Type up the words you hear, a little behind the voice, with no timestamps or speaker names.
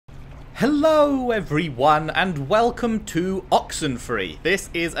Hello everyone and welcome to Oxenfree. This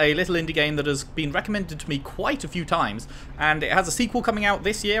is a little indie game that has been recommended to me quite a few times, and it has a sequel coming out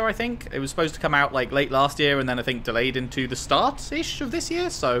this year, I think. It was supposed to come out like late last year and then I think delayed into the start-ish of this year,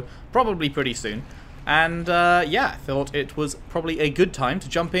 so probably pretty soon. And yeah, thought it was probably a good time to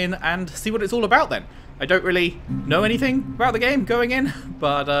jump in and see what it's all about then. I don't really know anything about the game going in,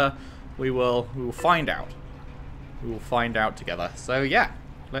 but we will find out. We will find out together. So yeah.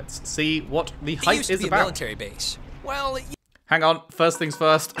 Let's see what the hype is about. It used to be a military base. Well, hang on. First things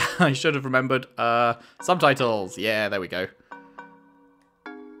first. I should have remembered. Subtitles. Yeah, there we go.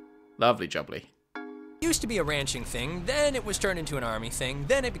 Lovely jubbly. It used to be a ranching thing, then it was turned into an army thing,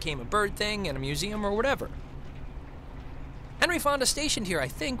 then it became a bird thing and a museum or whatever. Henry Fonda stationed here, I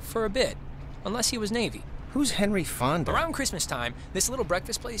think, for a bit. Unless he was Navy. Who's Henry Fonda? Around Christmas time, this little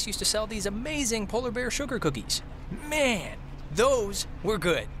breakfast place used to sell these amazing polar bear sugar cookies. Man! Those were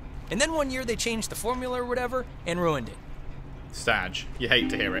good. And then one year they changed the formula or whatever and ruined it. Sag, you hate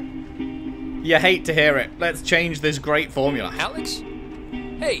to hear it. You hate to hear it. Let's change this great formula. Alex?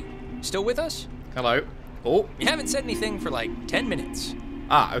 Hey, still with us? Hello. Oh. You haven't said anything for like 10 minutes.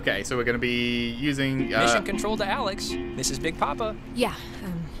 Ah, okay, so we're going to be using... Mission control to Alex. This is Big Papa. Yeah,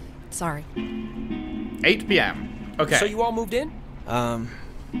 sorry. 8 p.m. Okay. So you all moved in?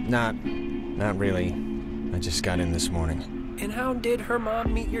 Not really. I just got in this morning. And how did her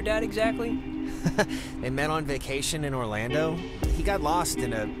mom meet your dad exactly? They met on vacation in Orlando. He got lost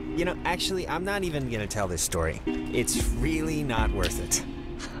in a... You know, actually, I'm not even gonna tell this story. It's really not worth it.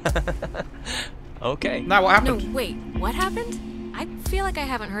 Okay. Now what happened? No, wait, what happened? I feel like I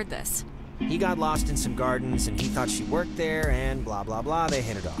haven't heard this. He got lost in some gardens, and he thought she worked there, and blah, blah, blah. They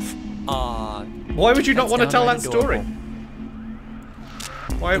hit it off. Why would you not want to tell that story?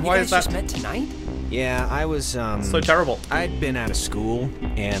 Why is that... just met tonight? Yeah, I was, so terrible. I'd been out of school,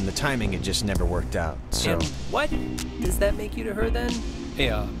 and the timing had just never worked out, so... And what does that make you to her, then?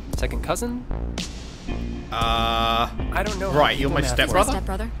 A, second cousin? I don't know. Right, you're my stepbrother?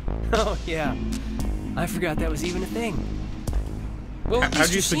 Stepbrother? Oh, yeah. I forgot that was even a thing. Well,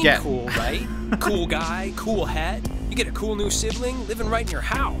 how'd you forget? Cool, right? Cool guy, cool hat. You get a cool new sibling living right in your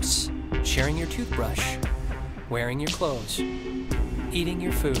house. Sharing your toothbrush. Wearing your clothes. Eating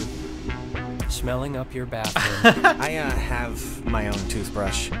your food. Smelling up your bathroom. I have my own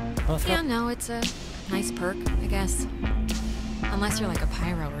toothbrush. Yeah, no, it's a nice perk, I guess. Unless you're like a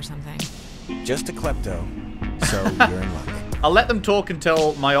pyro or something. Just a klepto, so you're in luck. I'll let them talk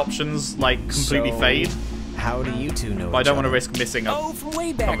until my options, like, completely fade. How do you two know But I don't want to risk missing a from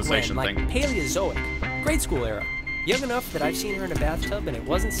way back conversation when, thing. Like Paleozoic, grade school era. Young enough that I've seen her in a bathtub and it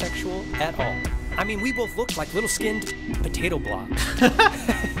wasn't sexual at all. I mean, we both looked like little skinned potato blocks.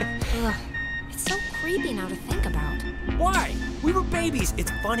 Ugh, it's so creepy now to think about. Why? We were babies.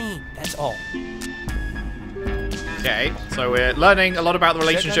 It's funny. That's all. Okay, so we're learning a lot about the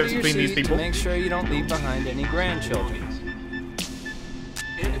relationships between these people. To make sure you don't leave behind any grandchildren.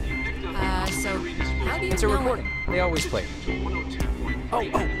 So how do you It's a know recording. They always play. Oh,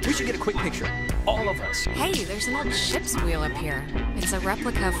 we should get a quick picture. All of us. Hey, there's an old ship's wheel up here. It's a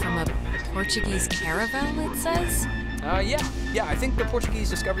replica from a Portuguese caravel, it says? Yeah, I think the Portuguese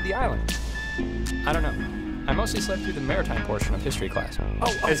discovered the island. I don't know. I mostly slept through the maritime portion of history class.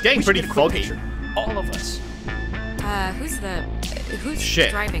 It's getting pretty foggy. All of us. Who's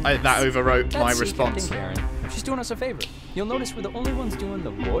Shit, driving this? that overwrote my That's response. Captain Karen. She's doing us a favor. You'll notice we're the only ones doing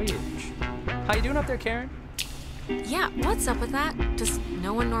the voyage. How you doing up there, Karen? Yeah, what's up with that? Does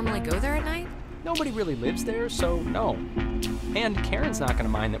no one normally go there at night? Nobody really lives there, so no. And Karen's not gonna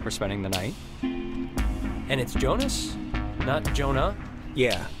mind that we're spending the night. And it's Jonas, not Jonah.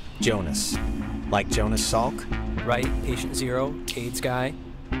 Yeah, Jonas. Like Jonas Salk? Right, patient zero, AIDS guy.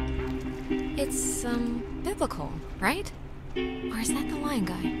 It's, biblical, right? Or is that the lion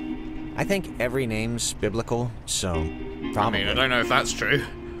guy? I think every name's biblical, so probably. I mean, I don't know if that's true.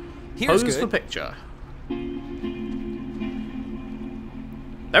 Here's Pose good. for picture.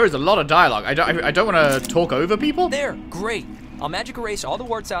 There is a lot of dialogue. I don't want to talk over people. There, great. I'll magic erase all the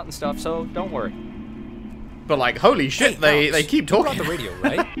words out and stuff, so don't worry. But like, holy shit, Hey, they keep you talking. brought the radio,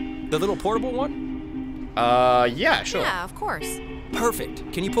 right? The little portable one? Yeah, sure. Yeah, of course.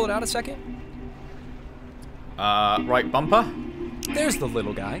 Perfect. Can you pull it out a second? Right bumper. There's the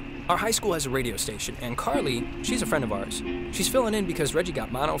little guy. Our high school has a radio station, and Carly, she's a friend of ours. She's filling in because Reggie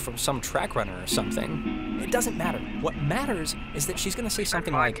got mono from some track runner or something. It doesn't matter. What matters is that she's going to say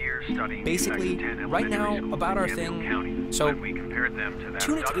something like, basically, right now, about our thing, so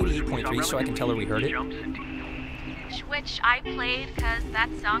tune it to 88.3 so I can tell her we heard it. Which I played because that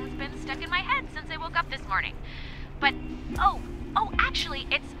song's been stuck in my head since I woke up this morning. But, oh, Oh, actually,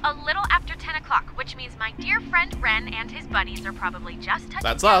 it's a little after 10 o'clock, which means my dear friend Ren and his buddies are probably just touching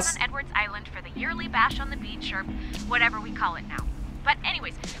That's down us. on Edwards Island for the yearly bash on the beach, or whatever we call it now. But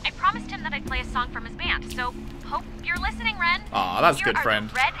anyways, I promised him that I'd play a song from his band, so hope you're listening, Ren. Aw, that's Here good, are friend.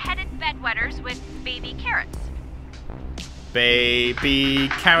 The red-headed bedwetters with baby carrots. Baby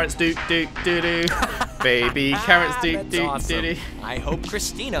carrots do do do do. Baby carrots do That's do awesome. do do. I hope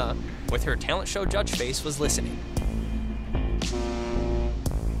Christina, with her talent show judge face, was listening.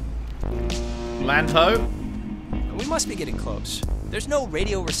 Land ho. We must be getting close. There's no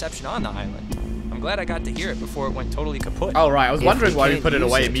radio reception on the island. I'm glad I got to hear it before it went totally kaput. Oh right, I was wondering why we can't put it use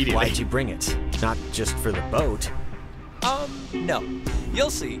away immediately. Why'd you bring it? Not just for the boat. No. You'll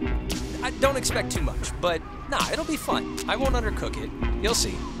see. I don't expect too much, but nah, it'll be fun. I won't undercook it. You'll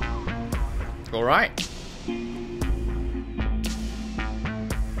see. All right.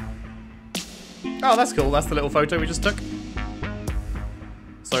 Oh, that's cool. That's the little photo we just took.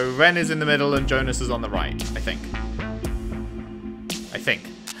 So Ren is in the middle and Jonas is on the right, I think.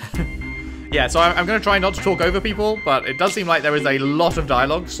 Yeah, so I'm going to try not to talk over people, but it does seem like there is a lot of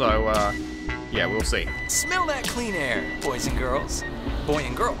dialogue, so yeah, we'll see. Smell that clean air, boys and girls. Boy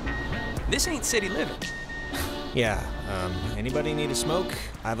and girl. This ain't city living. Yeah, anybody need a smoke?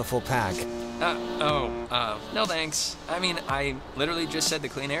 I have a full pack. No thanks. I mean, I literally just said the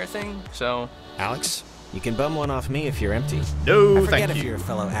clean air thing, so... Alex, you can bum one off me if you're empty. No, I forget thank if you. you're a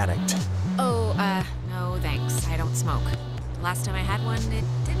fellow addict. Oh, no thanks. I don't smoke. The last time I had one, it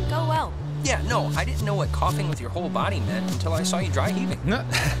didn't go well. Yeah, no, I didn't know what coughing with your whole body meant until I saw you dry heaving.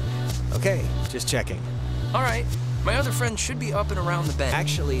 Okay, just checking. All right, my other friend should be up and around the bend.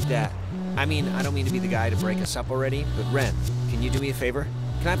 Actually, Dad, I mean, I don't mean to be the guy to break us up already, but Ren, can you do me a favor?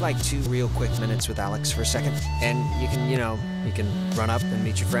 Can I have like 2 real quick minutes with Alex for a second? And you can, you can run up and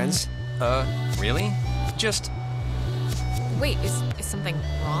meet your friends? Really? Just... Wait, is something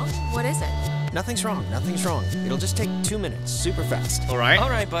wrong? What is it? Nothing's wrong, nothing's wrong. It'll just take 2 minutes, super fast. All right. All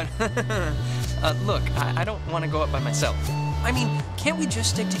right, but... look, I don't want to go up by myself. I mean, can't we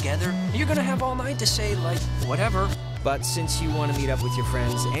just stick together? You're gonna have all night to say, like, whatever. But since you want to meet up with your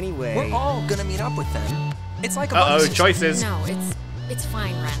friends anyway... We're all gonna meet up with them. It's like a Uh-oh, buddy system. choices. No, it's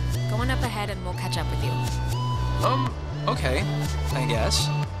fine, Ren. Go on up ahead and we'll catch up with you. Okay, I guess.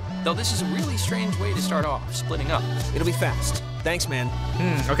 Though this is a really strange way to start off, splitting up. It'll be fast. Thanks, man.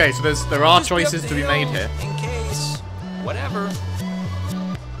 Okay, so there are Just be up choices the to be made hill here. In case, whatever.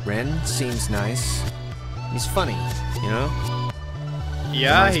 Ren seems nice. He's funny, you know?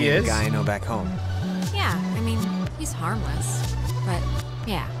 Yeah, Reminds he me of is. the guy I know back home. Yeah, I mean, he's harmless. But,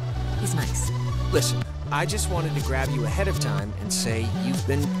 yeah, he's nice. Listen, I just wanted to grab you ahead of time and say you've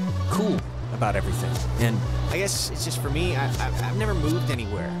been cool about everything. And I guess it's just for me, I've never moved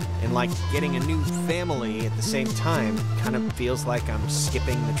anywhere. And like getting a new family at the same time kind of feels like I'm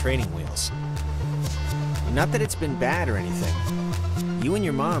skipping the training wheels. Not that it's been bad or anything. You and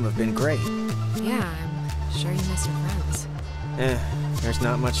your mom have been great. Yeah, I'm sure you miss your friends. There's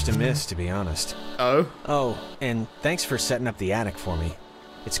not much to miss, to be honest. Oh. Oh, and thanks for setting up the attic for me.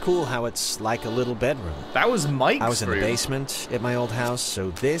 It's cool how it's like a little bedroom. That was Mike's I was in the room. basement at my old house, so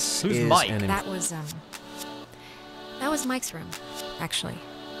this Who's is Mike? an... That was Mike's room, actually.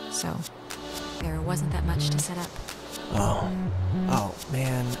 So, there wasn't that much to set up. Oh,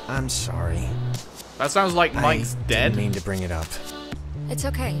 man, I'm sorry. That sounds like Mike's I dead. didn't mean to bring it up. It's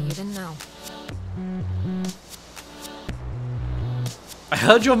okay, you didn't know. I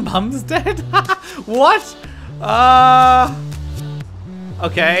heard your mum's dead? What?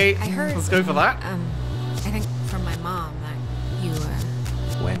 Okay. I heard... Let's go for that. I think from my mom that you,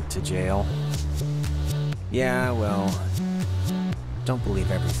 Went to jail. Yeah, well, don't believe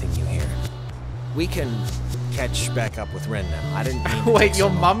everything you hear. We can catch back up with Ren now. I didn't mean to Wait, take your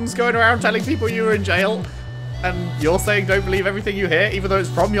so long. mum's going around telling people you were in jail? And you're saying don't believe everything you hear, even though it's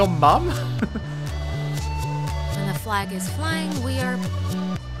from your mum? when the flag is flying, we are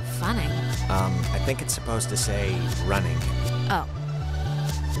funning. I think it's supposed to say running. Oh,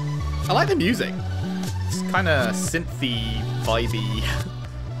 I like the music. It's kind of synthy, vibey,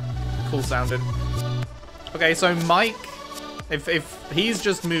 cool sounding. Okay, so Mike, if he's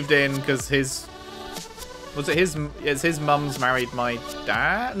just moved in because his mum's married my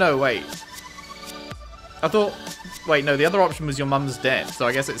dad? No, wait. Wait, no, the other option was your mum's dead, so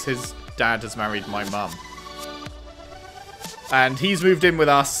I guess it's his dad has married my mum. And he's moved in with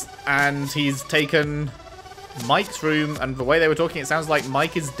us, and he's taken Mike's room, and the way they were talking, it sounds like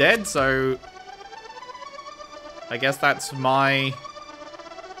Mike is dead, so I guess that's must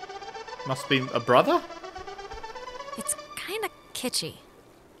be a brother? it's kind of kitschy,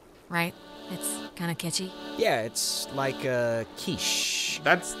 right? It's Kinda kitschy. Yeah, it's like a quiche.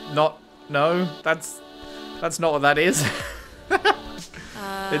 That's not... No, that's not what that is.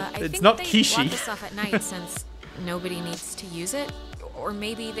 I it's think not they quiche-y. block this off at night since nobody needs to use it. Or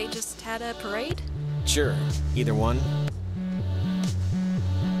maybe they just had a parade? Sure, either one.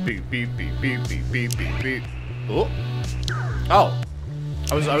 Beep, beep, beep, beep, beep, beep, beep, beep. Oh.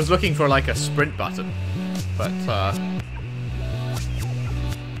 I was looking for like a sprint button. But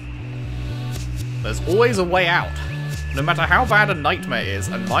there's always a way out. No matter how bad a nightmare is,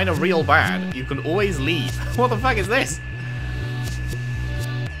 and mine are real bad, you can always leave. What the fuck is this?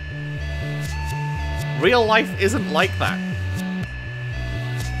 Real life isn't like that.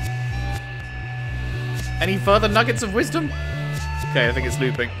 Any further nuggets of wisdom? Okay, I think it's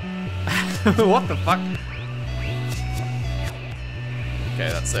looping. What the fuck? Okay,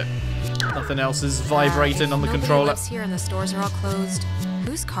 that's it. Nothing else is vibrating on the nobody controller. lives here and the stores are all closed.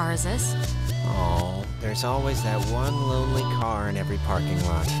 Whose car is this? Oh, there's always that one lonely car in every parking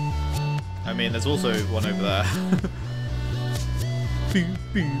lot. I mean, there's also one over there. Boo,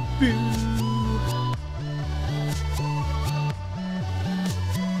 boo, boo.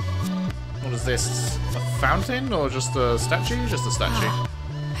 What is this? A fountain or just a statue? Just a statue. Oh,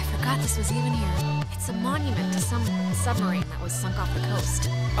 I forgot this was even here. It's a monument to some submarine that was sunk off the coast.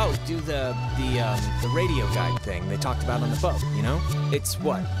 Oh, do the radio guide thing they talked about on the boat, you know? It's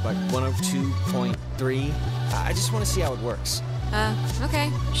what, like 102.3? I just want to see how it works.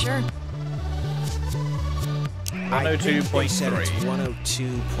 Okay, sure. I think they said it's 102.3.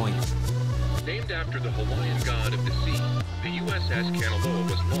 102. Named after the Hawaiian god of the sea, the USS Kanaloa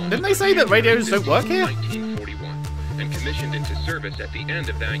was launched. Didn't they say that radios don't work here? 1941, and commissioned into service at the end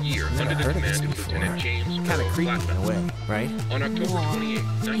of that year under the Heard of this command of before. Lieutenant James Kind of Earl creepy in a Blackman. way, right? On October 28,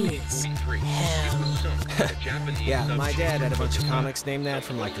 1943, it was sunk by a Japanese Yeah, my submarine dad had a bunch of close comics by, named that some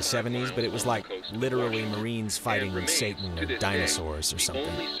from like the 100 70s, but it was like miles off the coast of literally Washington, Marines and fighting remains, Satan to or this dinosaurs day, or something.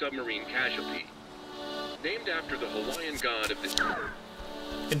 The only submarine casualty. Named after the Hawaiian god of the sea.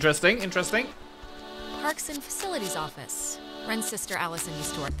 Interesting, interesting. Parks and Facilities Office. Ren's sister Allison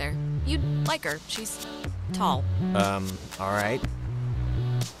used to work there. You'd like her. She's tall. Alright.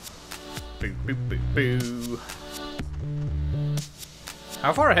 Boo, boo, boo, boo.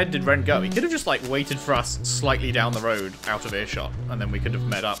 How far ahead did Ren go? He could have just like waited for us slightly down the road out of earshot, and then we could have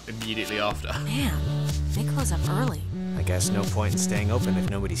met up immediately after. Man, they close up early. I guess no point in staying open if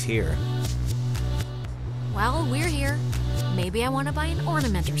nobody's here. Well, we're here. Maybe I want to buy an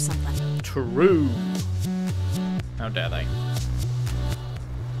ornament or something. True. How dare they?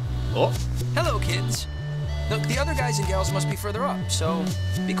 Oh, Hello, kids. Look, the other guys and gals must be further up, so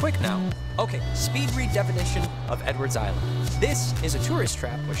be quick now. Okay, speed read definition of Edwards Island. This is a tourist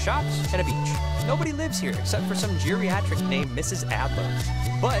trap with shops and a beach. Nobody lives here except for some geriatric named Mrs. Adler.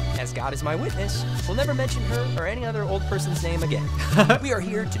 But, as God is my witness, we'll never mention her or any other old person's name again. We are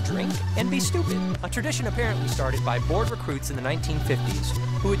here to drink and be stupid, a tradition apparently started by bored recruits in the 1950s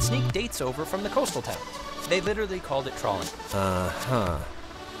who would sneak dates over from the coastal towns. They literally called it trawling. Uh-huh.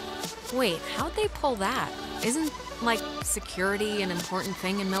 Wait, how'd they pull that? Isn't, like, security an important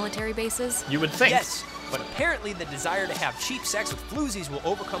thing in military bases? you would think. Yes, but apparently the desire to have cheap sex with floozies will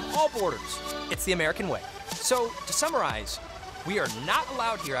overcome all borders. It's the American way. So, to summarize, we are not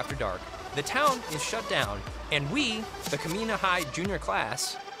allowed here after dark, the town is shut down, and we, the Kamina High junior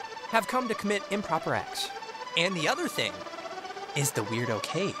class, have come to commit improper acts. And the other thing is the Weirdo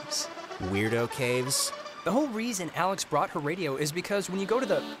Caves. Weirdo caves? The whole reason Alex brought her radio is because when you go to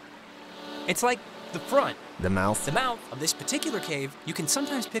the... It's like the front. The mouth? The mouth of this particular cave, you can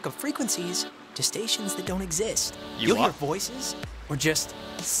sometimes pick up frequencies to stations that don't exist. You'll hear what? voices or just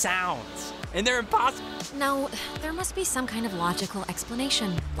sounds, and they're impossible. No, there must be some kind of logical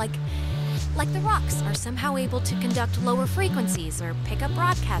explanation. Like the rocks are somehow able to conduct lower frequencies or pick up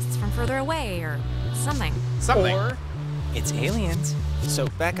broadcasts from further away or something. Something. Or it's aliens. So,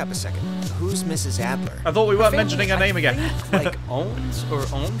 back up a second. Who's Mrs. Adler? I thought we weren't Family, mentioning her name I again. think, like owns or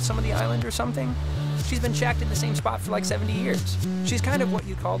owned some of the island or something. She's been shacked in the same spot for like 70 years. She's kind of what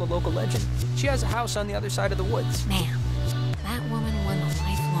you'd call the local legend. She has a house on the other side of the woods. Man, that woman won the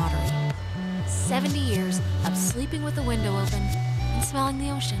life lottery. 70 years of sleeping with the window open and smelling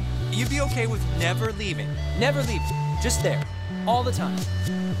the ocean. You'd be okay with never leaving. Never leaving. Just there. All the time.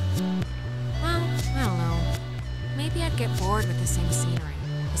 Well, I don't know. Maybe I'd get bored with the same scenery,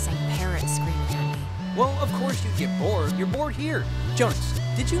 the same parrots screaming at me. Well, of course you'd get bored. You're bored here. Jonas,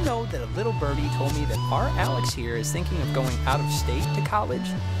 did you know that a little birdie told me that our Alex here is thinking of going out of state to college?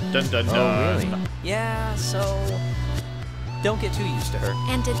 Dun dun dun. Oh, really? Yeah, so don't get too used to her.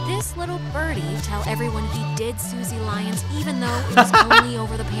 And did this little birdie tell everyone he did Susie Lyons even though it was only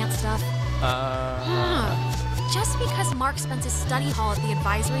over the pants stuff? Just because Mark spends his study hall at the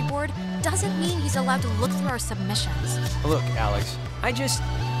advisory board doesn't mean he's allowed to look through our submissions. Look, Alex,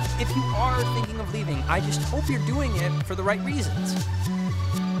 if you are thinking of leaving, I just hope you're doing it for the right reasons.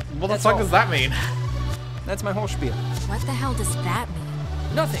 What the That's fuck all. does that mean? That's my whole spiel. What the hell does that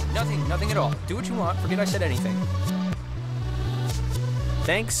mean? Nothing at all. Do what you want. Forget I said anything.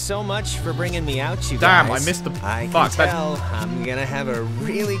 Thanks so much for bringing me out, you Damn, guys. I missed the... I fuck, can tell I'm gonna have a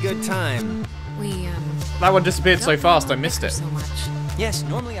really good time. That one disappeared so don't fast, I know missed her it. so much. Yes,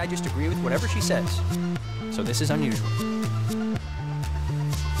 normally I just agree with whatever she says. So this is unusual.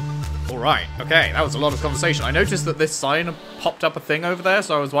 Alright, okay, that was a lot of conversation. I noticed that this sign popped up a thing over there,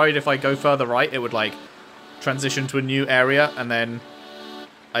 so I was worried if I go further right, it would, like, transition to a new area, and then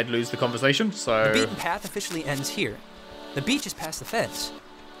I'd lose the conversation, so... The beaten path officially ends here. The beach is past the fence.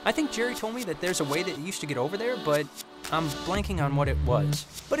 I think Jerry told me that there's a way that you used to get over there, but I'm blanking on what it was.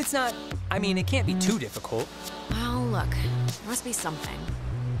 But it's not... I mean, it can't be too difficult. Well, look, there must be something.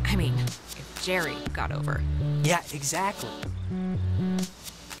 I mean, if Jerry got over. Yeah, exactly.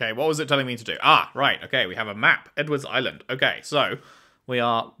 Okay, what was it telling me to do? Ah, right, okay, we have a map. Edwards Island. Okay, so we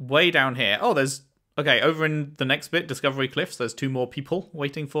are way down here. Oh, there's... Okay, over in the next bit, Discovery Cliffs, there's 2 more people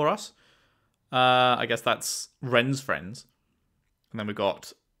waiting for us. I guess that's Ren's friends. And then we've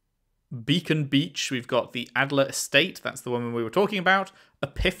got Beacon Beach. We've got the Adler Estate. That's the woman we were talking about.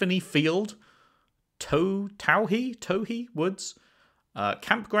 Epiphany Field. Towhee Woods.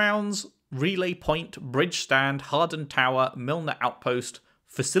 Campgrounds. Relay Point. Bridge Stand. Harden Tower. Milner Outpost.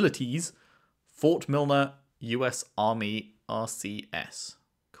 Facilities. Fort Milner. U.S. Army RCS.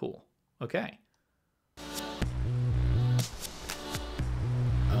 Cool. Okay.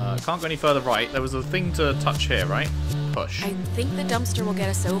 Can't go any further right. There was a thing to touch here, right? Push. I think the dumpster will get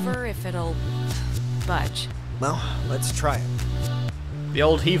us over if it'll budge. Well, let's try it. The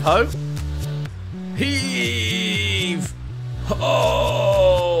old heave-ho. Heave!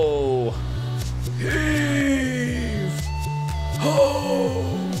 Ho! Heave!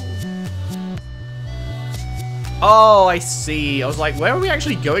 Ho! Oh, I see. I was like, where are we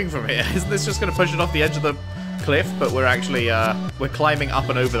actually going from here? Isn't this just going to push it off the edge of the cliff? But we're actually, we're climbing up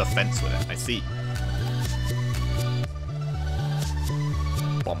and over the fence with it. I see.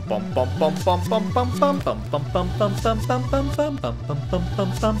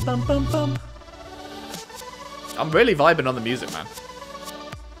 I'm really vibing on the music, man.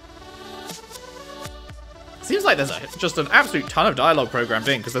 Seems like there's just an absolute ton of dialogue programmed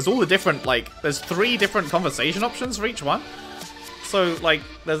in, because there's all the different, like, there's 3 different conversation options for each one. So, like,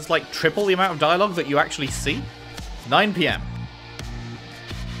 there's, like, triple the amount of dialogue that you actually see. 9 p.m.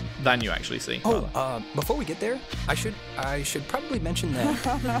 than you actually see. Oh, before we get there, I should probably mention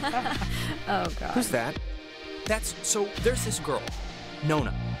that. Oh, God. Who's that? So there's this girl,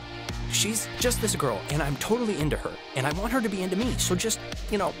 Nona. She's just this girl, and I'm totally into her, and I want her to be into me, so just,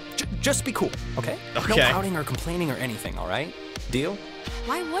 you know, just be cool, okay? Okay. No pouting or complaining or anything, all right? Deal?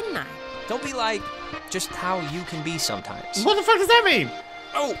 Why wouldn't I? Don't be like, just how you can be sometimes. What the fuck does that mean?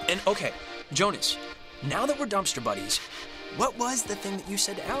 Oh, and okay, Jonas, now that we're dumpster buddies, what was the thing that you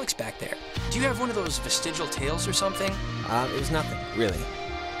said to Alex back there? Do you have one of those vestigial tales or something? It was nothing, really.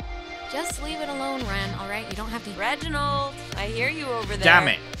 Just leave it alone, Ren, alright? You don't have to... Reginald, I hear you over there. Damn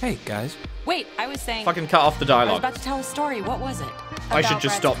it. Hey, guys. Wait, I was saying... Fucking cut off the I was dialogue. about to tell a story. What was it? I should About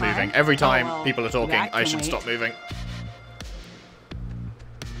just Brad's stop car? moving. Every time Oh, well, people are talking, that I can should wait. stop moving.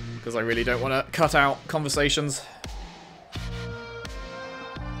 Because I really don't want to cut out conversations.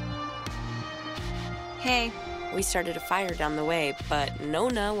 Hey, we started a fire down the way, but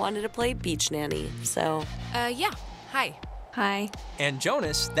Nona wanted to play beach nanny, so... yeah. Hi. Hi. And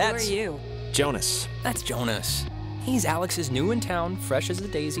Jonas, Who that's... are you? Jonas. That's Jonas. He's Alex's new in town, fresh as a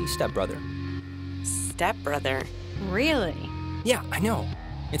daisy stepbrother. Stepbrother. Really? Yeah, I know.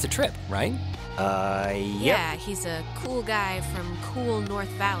 It's a trip, right? Yep. Yeah, he's a cool guy from cool North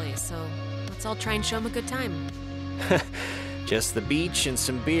Valley, so let's all try and show him a good time. Just the beach and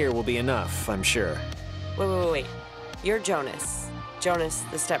some beer will be enough, I'm sure. Wait. You're Jonas. Jonas,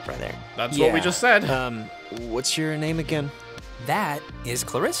 the stepbrother. That's what we just said. What's your name again? That is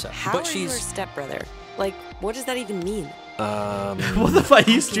Clarissa. How but are you her she's... stepbrother? Like, what does that even mean? What the fuck?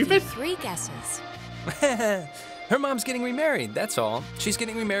 Are you I'll give you stupid? 3 guesses. Her mom's getting remarried, that's all. She's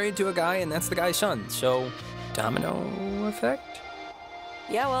getting remarried to a guy, and that's the guy's son. So, domino effect?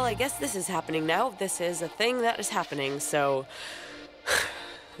 Yeah, well, I guess this is happening now. This is a thing that is happening, so...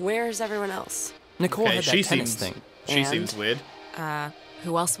 Where's everyone else? Nicole Okay, had that she tennis seems thing. she And? seems weird.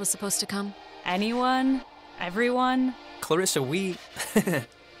 Who else was supposed to come? Anyone? Everyone? Clarissa, we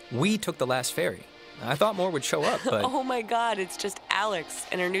took the last ferry. I thought more would show up, but Oh my god, it's just Alex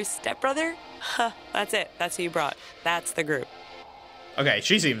and her new stepbrother? Huh, that's it. That's who you brought. That's the group. Okay,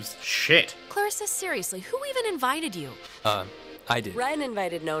 she seems shit. Clarissa, seriously, who even invited you? I did. Ren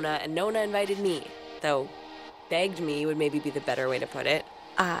invited Nona, and Nona invited me. Though, begged me would maybe be the better way to put it.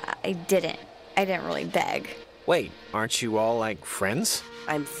 I didn't. I didn't really beg. Wait, aren't you all, like, friends?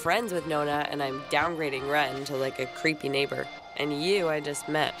 I'm friends with Nona, and I'm downgrading Ren to, like, a creepy neighbor. And you I just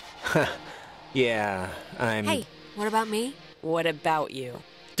met. Yeah, I'm... Hey, what about me? What about you?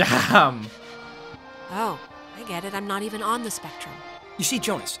 Damn. Oh, I get it. I'm not even on the spectrum. You see,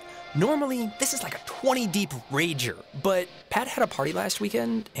 Jonas, normally this is like a 20-deep rager, but Pat had a party last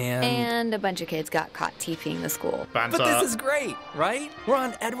weekend, And a bunch of kids got caught TPing the school. Banter. But this is great, right? We're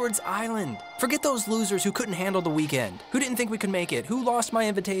on Edwards Island. Forget those losers who couldn't handle the weekend, who didn't think we could make it, who lost my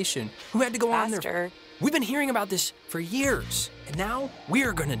invitation, who had to go on their... Faster. We've been hearing about this for years, and now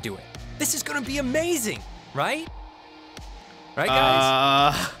we're gonna do it. This is gonna be amazing, right? Right,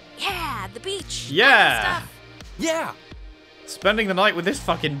 guys? Yeah, the beach. Yeah. Fun stuff. Yeah. Spending the night with this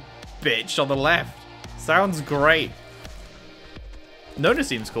fucking bitch on the left. Sounds great. Nona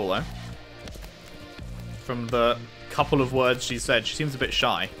seems cool, though. From the couple of words she said, she seems a bit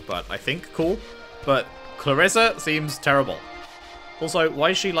shy, but I think cool. But Clarissa seems terrible. Also,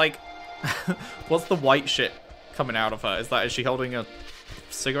 why is she like... What's the white shit coming out of her? Is she holding a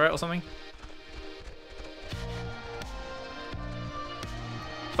cigarette or something?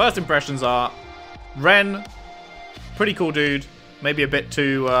 First impressions are Ren, pretty cool dude. Maybe a bit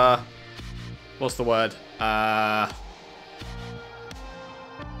too, what's the word? I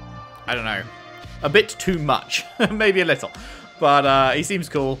don't know. A bit too much. Maybe a little. But he seems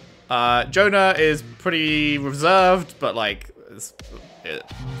cool. Jonah is pretty reserved, but like, it's a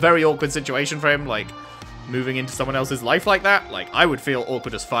very awkward situation for him. Like, moving into someone else's life like that. Like, I would feel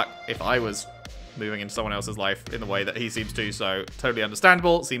awkward as fuck if I was moving into someone else's life in the way that he seems to, so totally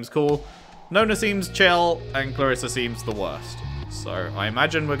understandable, seems cool. Nona seems chill, and Clarissa seems the worst. So I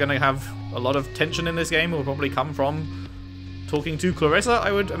imagine we're going to have a lot of tension in this game. It will probably come from talking to Clarissa,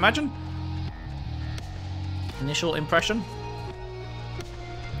 I would imagine. Initial impression.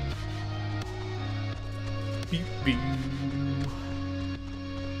 Beep, beep.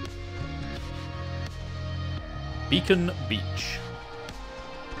 Beacon Beach.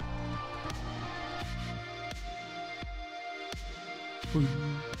 Boom,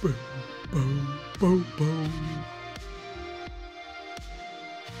 boom, boom, boom, boom.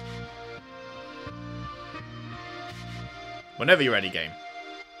 Whenever you're ready, game.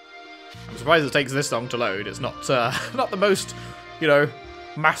 I'm surprised it takes this long to load. It's not not the most, you know,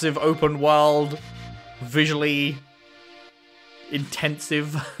 massive open world, visually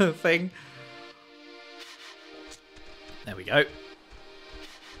intensive thing. There we go.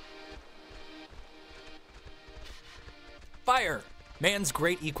 Fire! Man's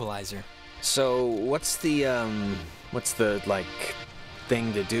great equalizer. So, what's the, like,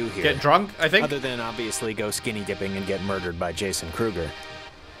 thing to do here? Get drunk, I think. Other than, obviously, go skinny dipping and get murdered by Jason Kruger.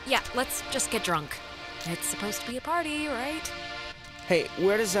 Yeah, let's just get drunk. It's supposed to be a party, right? Hey,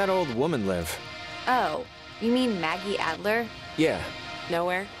 where does that old woman live? Oh, you mean Maggie Adler? Yeah.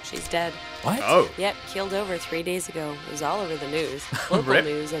 Nowhere. She's dead. What? Oh. Yep, killed over 3 days ago. It was all over the news. Local Rip.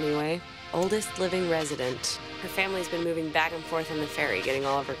 news, anyway. Oldest living resident. Her family's been moving back and forth on the ferry, getting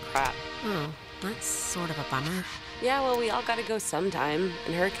all of her crap. Oh, that's sort of a bummer. Yeah, well, we all gotta go sometime.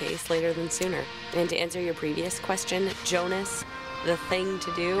 In her case, later than sooner. And to answer your previous question, Jonas, the thing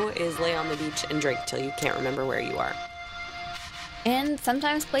to do is lay on the beach and drink till you can't remember where you are. And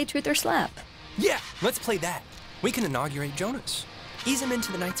sometimes play Truth or Slap. Yeah, let's play that. We can inaugurate Jonas. Ease him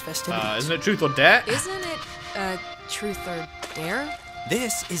into the night's festivities. Isn't it Truth or Dare? Isn't it, Truth or Dare?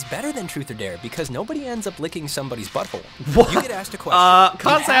 This is better than Truth or Dare because nobody ends up licking somebody's butthole. What? You get asked a question.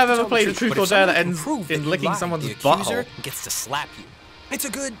 Can't You say have I've to ever tell played the a Truth but or if Dare that someone can ends prove that in you licking lied, someone's the accuser butthole. gets to slap you. It's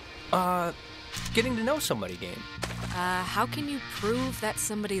a good, getting to know somebody game. How can you prove that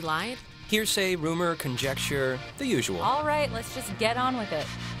somebody lied? Hearsay, rumor, conjecture, the usual. All right, let's just get on with it.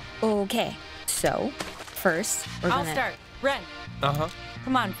 Okay, so first we're I'll gonna... start. Ren, Uh-huh.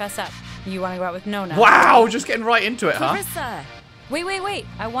 come on, fess up. You want to go out with Nona? Wow, just getting right into it, huh? Clarissa! Wait.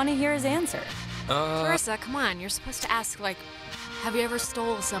 I want to hear his answer. Clarissa, come on. You're supposed to ask, like, have you ever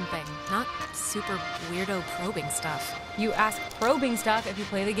stole something? Not super weirdo probing stuff. You ask probing stuff if you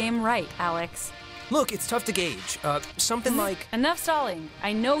play the game right, Alex. Look, it's tough to gauge. Something like... Enough stalling.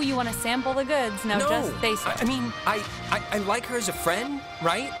 I know you want to sample the goods. Now no, just face it. I mean, I like her as a friend,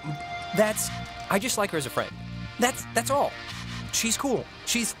 right? I just like her as a friend. That's all. She's cool.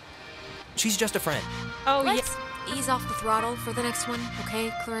 She's just a friend. Oh, Let's ease off the throttle for the next one,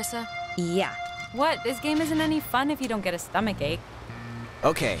 okay, Clarissa? Yeah. What? This game isn't any fun if you don't get a stomachache.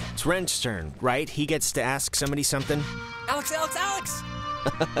 Okay, it's Ren's turn, right? He gets to ask somebody something? Alex!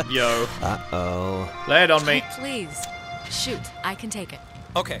 Yo. Uh-oh. Lay it on me. Please. Shoot, I can take it.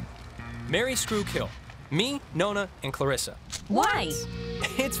 Okay. Marry, screw, kill. Me, Nona, and Clarissa. Why?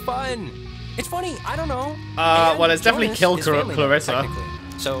 It's fun. It's funny, I don't know. Well, it's definitely Jonas kill is family Clarissa.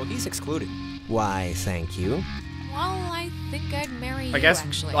 technically, so he's excluded. Why, thank you. Well, I think I'd marry you, I guess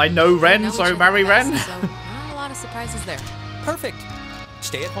actually. I know Ren, We so each other marry best, Ren. So not a lot of surprises there. Perfect.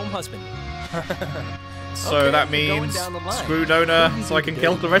 Stay-at-home husband. So Okay, that you're going means down the line. screw Nona so I can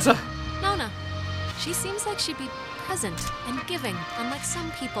kill Clarissa? Nona. She seems like she'd be present and giving, unlike some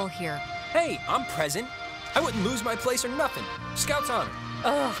people here. Hey, I'm present. I wouldn't lose my place or nothing. Scout's honor.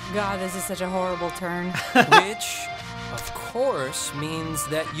 Oh, God, this is such a horrible turn. Which, of course, means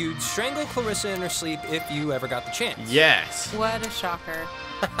that you'd strangle Clarissa in her sleep if you ever got the chance. Yes. What a shocker.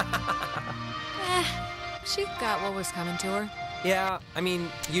 She got what was coming to her. Yeah, I mean,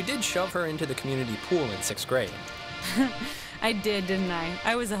 you did shove her into the community pool in 6th grade. I did, didn't I?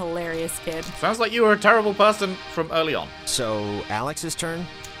 I was a hilarious kid. Sounds like you were a terrible person from early on. So, Alex's turn?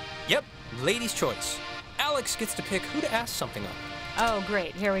 Yep, lady's choice. Alex gets to pick who to ask something of. Oh,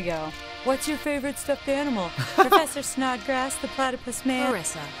 great. Here we go. What's your favorite stuffed animal? Professor Snodgrass, the platypus man?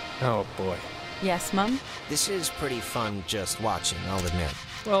 Clarissa. Oh, boy. Yes, Mum? This is pretty fun just watching, I'll admit.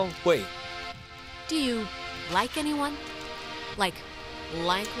 Well, wait. Do you like anyone? Like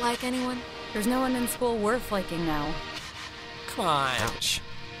anyone? There's no one in school worth liking now. Come on. Ouch.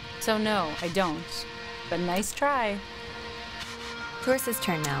 So no, I don't. But nice try. Clarissa's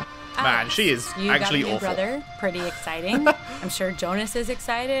turn now. Man, Alex, she is you actually got a new awful. brother. Pretty exciting. I'm sure Jonas is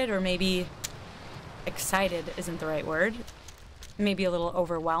excited, or maybe excited isn't the right word. Maybe a little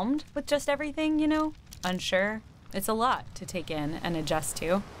overwhelmed with just everything, you know? Unsure. It's a lot to take in and adjust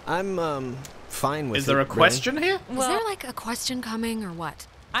to. I'm, fine with it. Is there a really. question here? Is there like a question coming or what?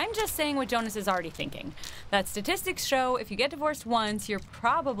 I'm just saying what Jonas is already thinking. That statistics show if you get divorced once, you're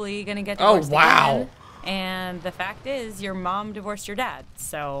probably going to get Oh, divorced wow. again. And the fact is, your mom divorced your dad.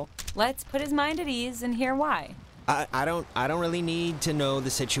 So let's put his mind at ease and hear why. I don't really need to know the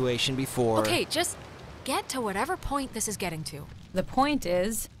situation before. Okay, just get to whatever point this is getting to. The point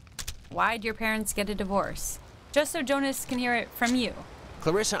is, why'd your parents get a divorce? Just so Jonas can hear it from you.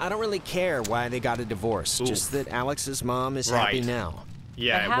 Clarissa, I don't really care why they got a divorce. Oof. Just that Alex's mom is Right. happy now.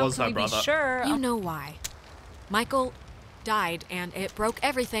 Yeah, But it how was can her we brother. be sure? You know why. Michael died and it broke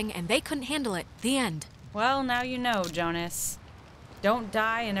everything and they couldn't handle it. The end. Well, now you know, Jonas. Don't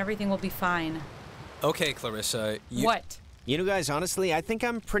die and everything will be fine. Okay, Clarissa, you... What? You know, guys, honestly, I think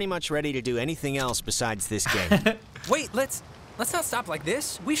I'm pretty much ready to do anything else besides this game. Wait, let's not stop like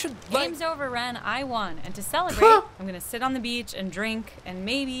this. We should, Game's over, Ren. I won. And to celebrate, I'm going to sit on the beach and drink, and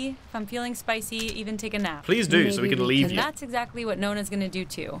maybe, if I'm feeling spicy, even take a nap. Please do, so we can leave And you. that's exactly what Nona's going to do,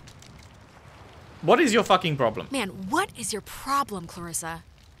 too. What is your fucking problem? Man, what is your problem, Clarissa?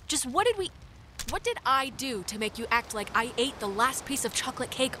 Just what did I do to make you act like I ate the last piece of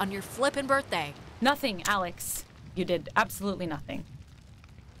chocolate cake on your flippin' birthday? Nothing, Alex. You did absolutely nothing.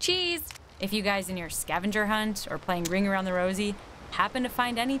 Cheese! If you guys in your scavenger hunt or playing Ring Around the Rosie happen to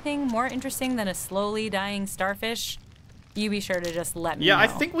find anything more interesting than a slowly dying starfish, you be sure to just let me know. Yeah, I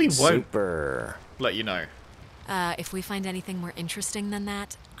think we won't Super. let you know. If we find anything more interesting than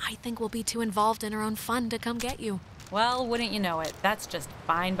that, I think we'll be too involved in our own fun to come get you. Well, wouldn't you know it? That's just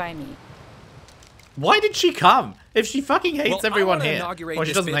fine by me. Why did she come? If she fucking hates well, everyone I wanna here. inaugurate Well,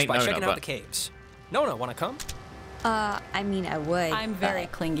 she this doesn't bitch hate by Nona, checking out but... the caves. Nona, wanna come? I mean, I would. I'm very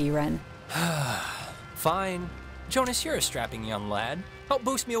clingy, Ren. Fine. Jonas, you're a strapping young lad. Help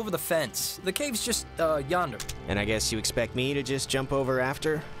boost me over the fence. The cave's just, yonder. And I guess you expect me to just jump over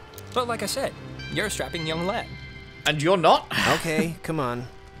after? But like I said, you're a strapping young lad. And you're not? Okay, come on.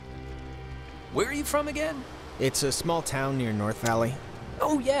 Where are you from again? It's a small town near North Valley.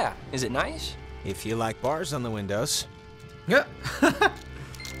 Oh yeah, is it nice? If you like bars on the windows. Yeah.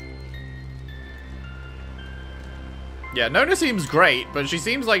 Yeah, Nona seems great, but she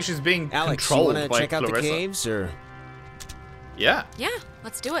seems like she's being Alex, you controlled wanna by check out Clarissa. the caves, or? Yeah. Yeah,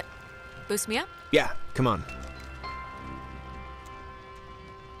 let's do it. Boost me up. Yeah, come on.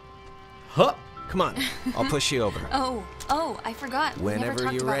 Huh. Come on, I'll push you over. Oh, I forgot. We never Whenever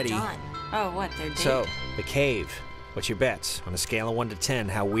talked you're about ready. John. Oh, what? They're So, the cave. What's your bets? On a scale of 1 to 10,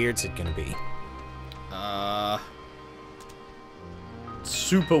 how weird's it gonna be?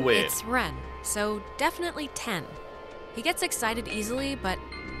 Super weird. It's Ren, so definitely 10. He gets excited easily, but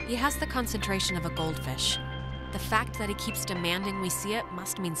he has the concentration of a goldfish. The fact that he keeps demanding we see it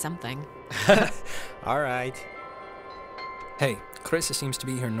must mean something. All right. Hey, Clarissa seems to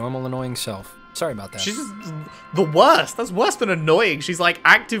be her normal annoying self. Sorry about that. She's just the worst. That's worse than annoying. She's like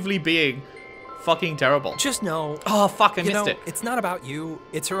actively being fucking terrible. Just know. Oh, fuck, I missed it. It's not about you.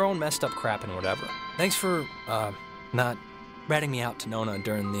 It's her own messed up crap and whatever. Thanks for, not ratting me out to Nona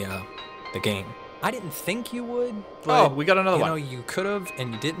during the game. I didn't think you would, but... Oh, we got another one. You know, you could have,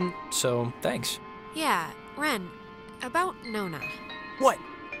 and you didn't, so thanks. Yeah, Ren, about Nona. What?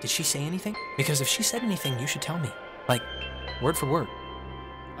 Did she say anything? Because if she said anything, you should tell me. Like, word for word.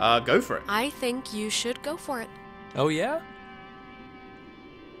 Go for it. I think you should go for it. Oh, yeah?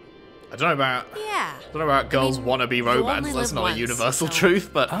 I don't know about girls wannabe romance. That's not a universal truth,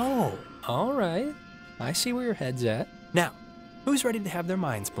 but... Oh, all right. I see where your head's at. Now, who's ready to have their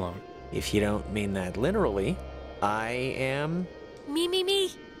minds blown? If you don't mean that literally, I am... Me.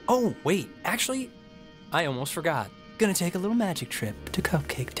 Oh, wait. Actually, I almost forgot. Gonna take a little magic trip to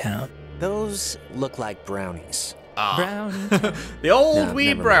Cupcake Town. Those look like brownies. Brownies. The old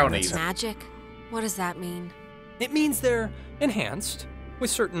weed brownies. Magic? What does that mean? It means they're enhanced with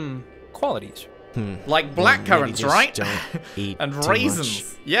certain qualities. Like blackcurrants, right? Don't eat and too raisins.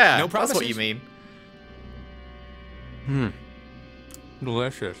 much. Yeah, No that's what promises? you mean.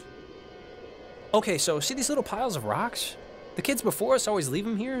 Delicious. Okay, so see these little piles of rocks? The kids before us always leave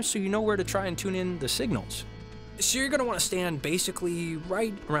them here so you know where to try and tune in the signals. So you're gonna want to stand basically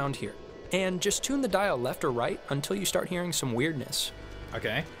right around here. And just tune the dial left or right until you start hearing some weirdness.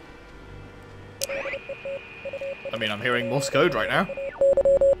 Okay. I mean, I'm hearing Morse code right now.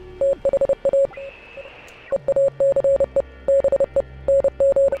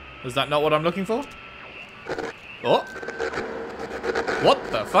 Is that not what I'm looking for? Oh.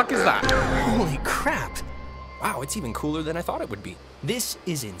 What the fuck is that? Holy crap! Wow, it's even cooler than I thought it would be. This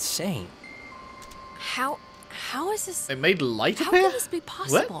is insane. How is this? It made light How appear? can this be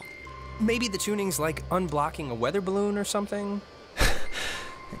possible? Maybe the tuning's like unblocking a weather balloon or something?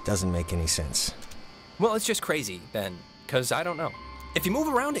 It doesn't make any sense. Well, it's just crazy, then, because I don't know. If you move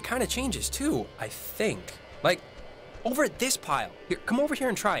around, it kind of changes, too, I think. Like, over at this pile. Here, come over here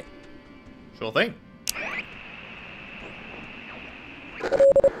and try it. Sure thing.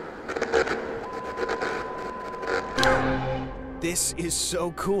 This is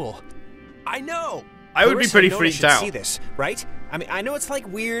so cool. I know! I would be Clarissa pretty and Nona freaked should out. see this, right? I mean, I know it's like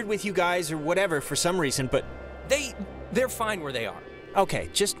weird with you guys or whatever for some reason, but They're fine where they are. okay,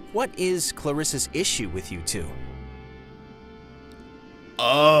 just what is Clarissa's issue with you two?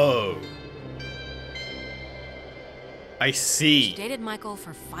 Oh. I She see. dated Michael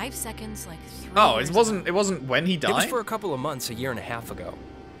for 5 seconds, like 3 Oh, years it wasn't when he It was died? for a couple of months, a year and a half ago.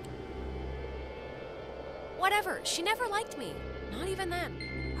 Whatever, she never liked me. Not even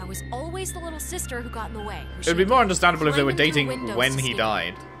then. I was always the little sister who got in the way. It would be more understandable if they were Climbing through dating windows when to he sneak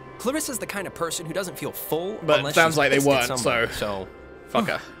died. Clarissa's the kind of person who doesn't feel full But unless it sounds she's like they pissed at weren't, somebody, so... Fuck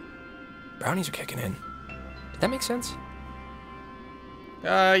her. Brownies are kicking in. Did that make sense?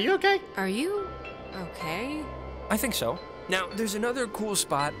 You okay? Are you okay? I think so. Now, there's another cool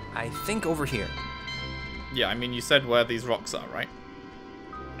spot, I think over here. Yeah, I mean, you said where these rocks are, right?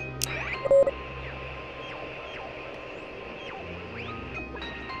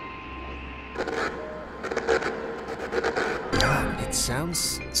 It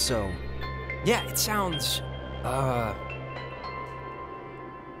sounds so... Yeah, it sounds,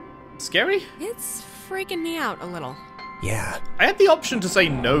 Scary? It's freaking me out a little. Yeah. I had the option to say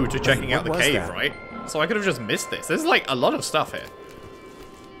no to checking out the what was cave, that? right? So I could have just missed this. There's like a lot of stuff here.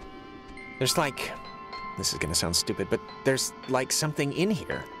 There's like... This is gonna sound stupid, but there's like something in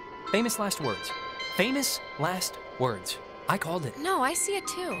here. famous last words. Famous last words. I called it. No, I see it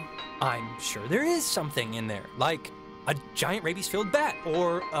too. I'm sure there is something in there, like a giant rabies-filled bat,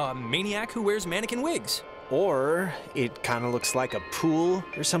 or a maniac who wears mannequin wigs. Or it kind of looks like a pool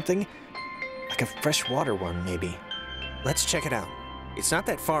or something. Like a freshwater one, maybe. Let's check it out. It's not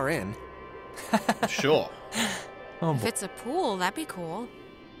that far in. Sure. Oh, If it's a pool, that'd be cool.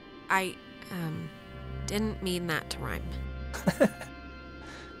 I, didn't mean that to rhyme.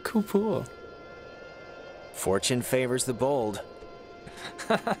 cool pool. Fortune favors the bold.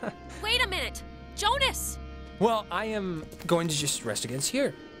 Wait a minute! Jonas! Well, I am going to just rest against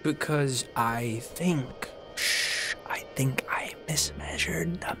here, because I think I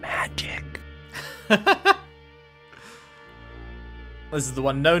mismeasured the magic. This is the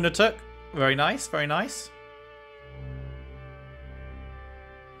one Nona took. Very nice, very nice.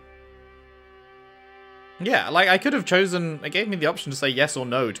 Yeah, like I could have chosen... It gave me the option to say yes or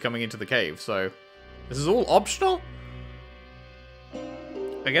no to coming into the cave, so... This is all optional?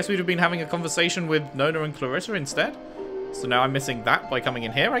 I guess we'd have been having a conversation with Nona and Clarissa instead. So now I'm missing that by coming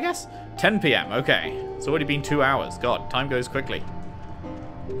in here, I guess? 10 PM, okay. It's already been 2 hours. God, time goes quickly.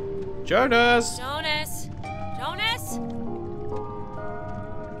 Jonas! Jonas! Jonas?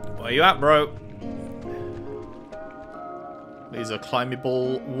 Where you at, bro? These are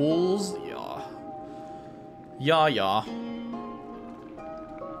climbable walls. Yeah. Yeah, yeah.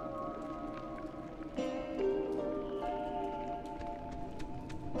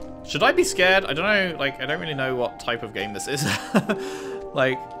 Should I be scared? I don't know, like, I don't really know what type of game this is.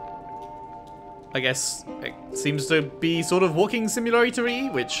 Like, I guess it seems to be sort of walking simulator-y,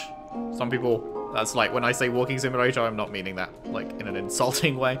 which some people, that's like, when I say walking simulator, I'm not meaning that, like, in an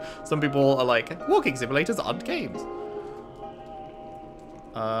insulting way. Some people are like, walking simulators aren't games.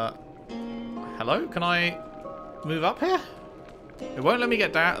 Hello? Can I move up here? It won't let me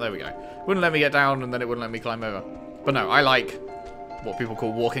get down. There we go. Wouldn't let me get down, and then it wouldn't let me climb over. But no, I like what people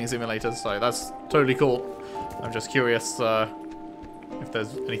call walking simulators, so that's totally cool. I'm just curious if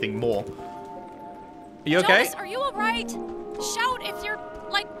there's anything more. Are you okay? Jonas, are you alright? Shout if you're,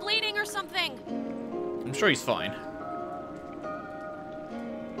 like, bleeding or something. I'm sure he's fine.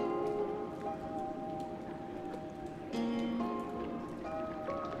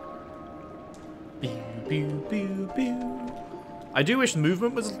 Pew, pew, pew. I do wish the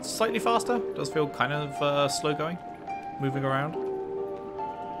movement was slightly faster. It does feel kind of slow going, moving around.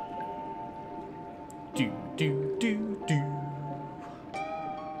 Do, do, do, do.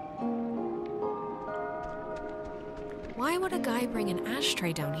 Why would a guy bring an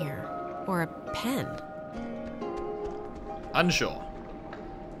ashtray down here? Or a pen? Unsure.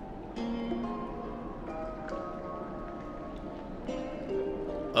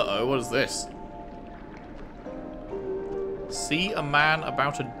 Uh-oh, what is this? See a man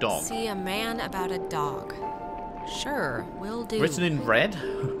about a dog. See a man about a dog. Sure, will do. Written in red?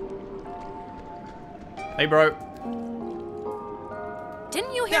 Hey, bro.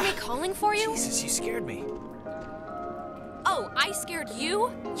 Didn't you hear me calling for you? Jesus, you scared me. Oh, I scared you?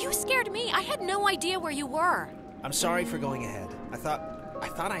 You scared me. I had no idea where you were. I'm sorry for going ahead. I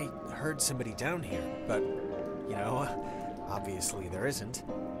thought I heard somebody down here, but, you know, obviously there isn't.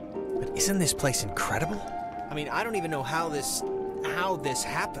 But isn't this place incredible? I mean, I don't even know how this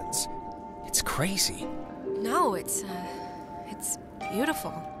happens. It's crazy. No, it's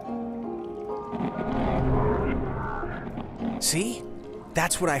beautiful. See?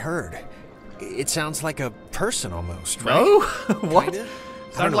 That's what I heard. It sounds like a person almost, right? No? What? Kinda?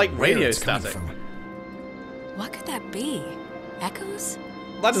 Sounded like radio static. What could that be? Echoes?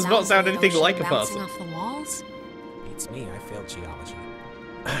 That does not sound anything like a bouncing person. off the walls? It's me. I failed geology.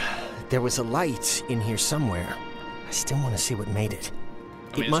 There was a light in here somewhere. I still want to see what made it.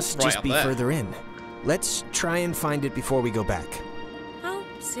 I mean, It must right just up be there. further in. Let's try and find it before we go back. Well,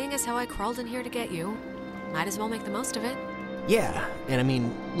 seeing as how I crawled in here to get you, might as well make the most of it. Yeah, and I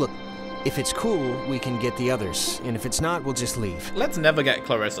mean, look, if it's cool, we can get the others, and if it's not, we'll just leave. Let's never get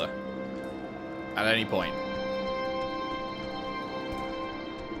Clarissa. At any point.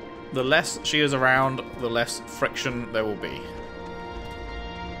 The less she is around, the less friction there will be.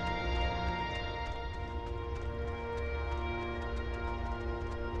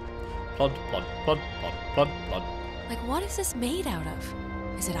 Plod, plod, plod, plod, plod, plod. Like, what is this made out of?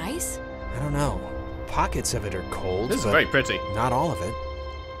 Is it ice? I don't know. Pockets of it are cold, This is but very pretty. not all of it.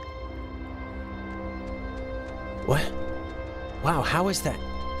 What? Wow, how is that?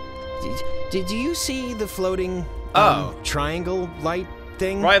 Did you see the floating triangle light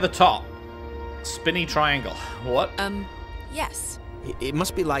thing? Right at the top. Spinny triangle. What? Yes. It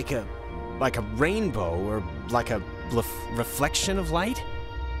must be like a rainbow or like a reflection of light.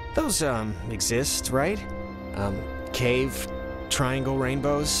 Those exist, right? Cave triangle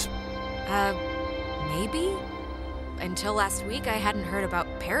rainbows. Maybe? Until last week, I hadn't heard about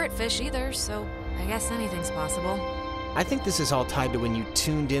parrotfish either, so I guess anything's possible. I think this is all tied to when you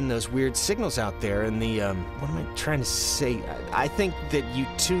tuned in those weird signals out there in the, what am I trying to say? I think that you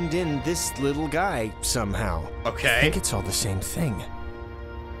tuned in this little guy somehow. Okay. I think it's all the same thing.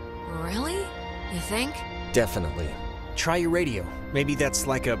 Really? You think? Definitely. Try your radio. Maybe that's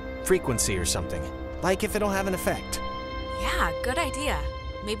like a frequency or something. Like if it'll have an effect. Yeah, good idea.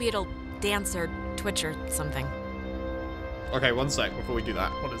 Maybe it'll dance or twitch or something. Okay, one sec before we do that.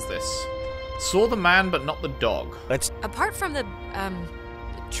 What is this? Saw the man, but not the dog. Apart from the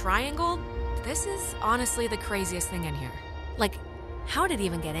triangle, this is honestly the craziest thing in here. Like, how did it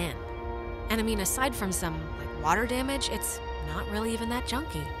even get in? And I mean, aside from some, like, water damage, it's not really even that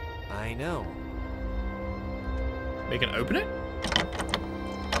junky. I know. We can open it?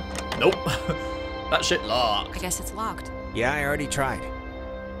 Nope. That shit locked. I guess it's locked. Yeah, I already tried.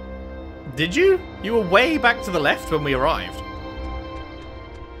 Did you? You were way back to the left when we arrived.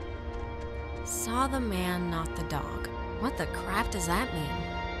 Saw the man, not the dog. What the crap does that mean?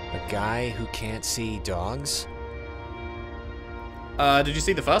 A guy who can't see dogs? Did you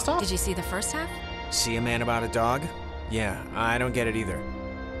see the first half? Did you see the first half? See a man about a dog? Yeah, I don't get it either.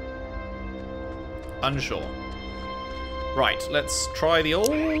 Unsure. Right, let's try the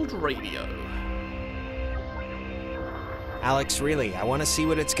old radio. Alex, really, I want to see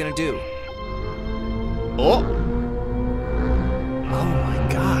what it's gonna do. Oh! Oh my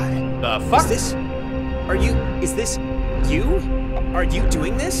god. The fuck? Is this you? Are you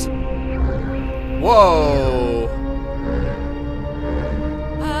doing this? Whoa!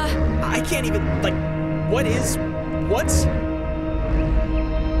 I can't even, like, what's?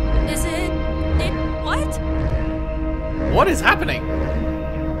 Is it what? What is happening?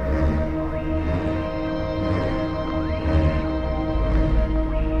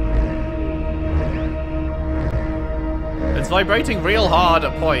 It's vibrating real hard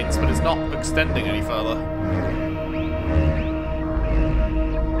at points, but it's not extending any further.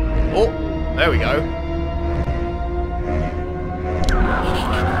 Oh, there we go.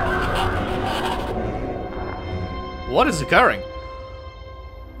 What is occurring?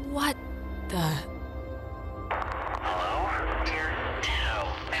 What the?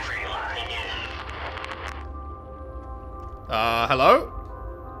 Hello?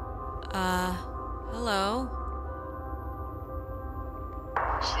 Hello?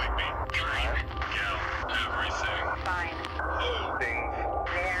 Sleepy. Time. Go. Everything. Fine. Things.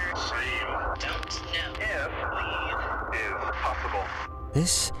 There. Same. Don't know. If. Leave. Is possible.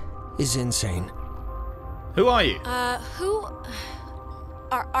 This is insane. Who are you? Who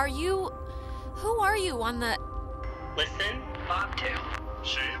are you? Who are you on the? Listen. Bobtail.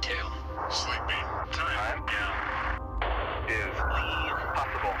 Shave. Tail. Sleepy. Time. Go. Is. Leave.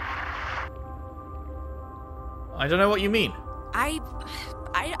 Possible. I don't know what you mean. I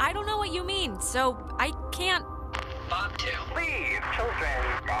don't know what you mean, so I can't. Bobtail. Leave. Children.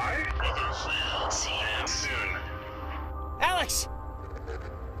 Bye. Others. See you Soon. Alex!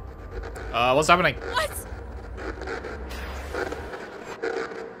 What's happening? What?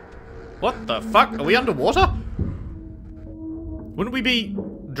 What the fuck? Are we underwater? Wouldn't we be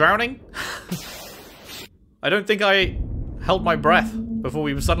drowning? I don't think I held my breath before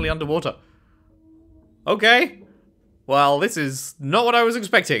we were suddenly underwater. Okay. Well, this is not what I was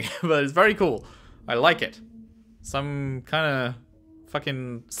expecting, but it's very cool. I like it. Some kind of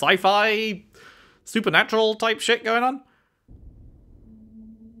fucking sci-fi, supernatural type shit going on.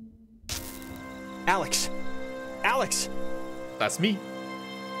 Alex! Alex! That's me.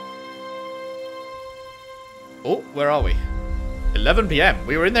 Oh, where are we? 11 PM.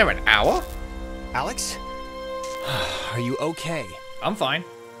 We were in there an hour? Alex? Are you okay? I'm fine.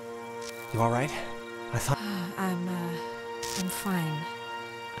 You alright? I thought... I'm fine.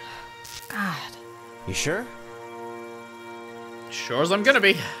 God. You sure? Sure as I'm gonna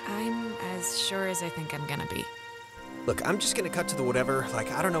be. I'm as sure as I think I'm gonna be. Look, I'm just gonna cut to the whatever.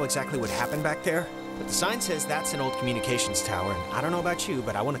 Like, I don't know exactly what happened back there, but the sign says that's an old communications tower, and I don't know about you,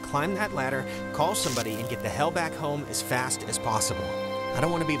 but I want to climb that ladder, call somebody, and get the hell back home as fast as possible. I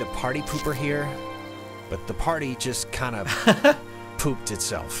don't want to be the party pooper here, but the party just kind of pooped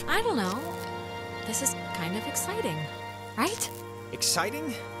itself. I don't know. This is kind of exciting, right?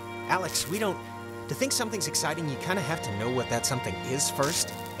 Exciting? Alex, we don't... To think something's exciting, you kind of have to know what that something is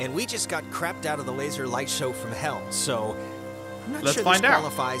first. And we just got crapped out of the laser light show from hell, so... I'm not Let's sure find this out.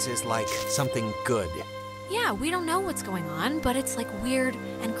 qualifies as, like, something good. Yeah, we don't know what's going on, but it's like weird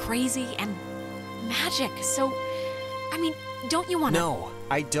and crazy and magic. So, I mean, don't you want to? No,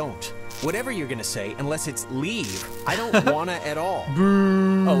 I don't. Whatever you're gonna say, unless it's leave, I don't wanna at all.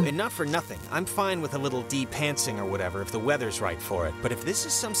 Oh, and not for nothing. I'm fine with a little de-pantsing or whatever if the weather's right for it. But if this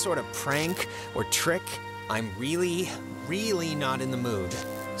is some sort of prank or trick, I'm really, really not in the mood.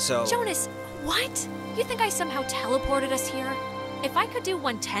 So... Jonas, what? You think I somehow teleported us here? If I could do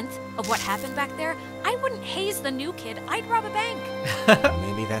 1/10 of what happened back there, I wouldn't haze the new kid. I'd rob a bank.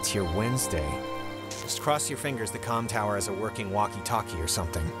 Maybe that's your Wednesday. Just cross your fingers the comm tower has a working walkie-talkie or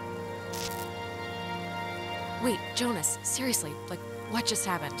something. Wait, Jonas, seriously, like, what just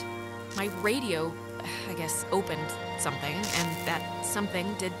happened? My radio, I guess, opened something, and that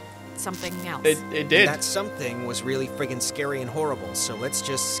something did something else. It did. That something was really friggin' scary and horrible, so let's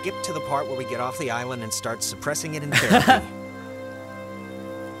just skip to the part where we get off the island and start suppressing it in therapy.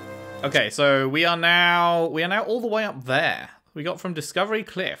 Okay, so we are now all the way up there. We got from Discovery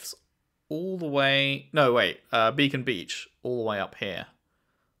Cliffs all the way... No, wait. Beacon Beach all the way up here.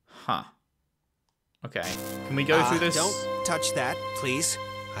 Huh. Okay. Can we go through this? Don't touch that, please.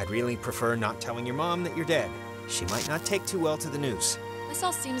 I'd really prefer not telling your mom that you're dead. She might not take too well to the news. This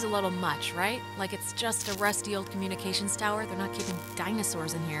all seems a little much, right? Like it's just a rusty old communications tower. They're not keeping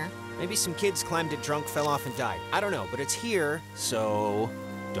dinosaurs in here. Maybe some kids climbed it drunk, fell off, and died. I don't know, but it's here, so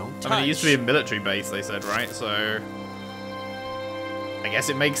don't touch. I mean, it used to be a military base, they said, right? So I guess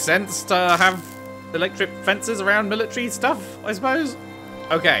it makes sense to have electric fences around military stuff, I suppose.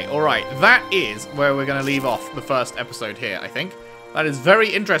 Okay, alright. That is where we're going to leave off the first episode here, I think. That is very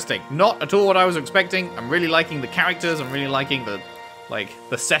interesting. Not at all what I was expecting. I'm really liking the characters. I'm really liking the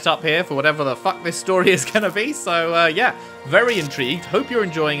setup here for whatever the fuck this story is going to be. So, yeah, very intrigued. Hope you're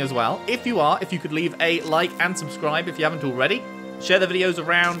enjoying as well. If you are, if you could leave a like and subscribe if you haven't already. Share the videos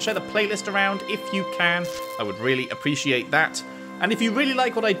around, share the playlist around if you can. I would really appreciate that. And if you really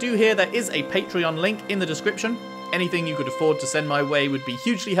like what I do here, there is a Patreon link in the description. Anything you could afford to send my way would be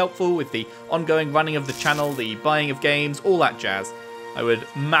hugely helpful with the ongoing running of the channel, the buying of games, all that jazz. I would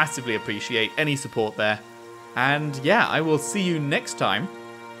massively appreciate any support there. And yeah, I will see you next time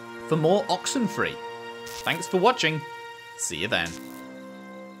for more Oxenfree. Thanks for watching. See you then.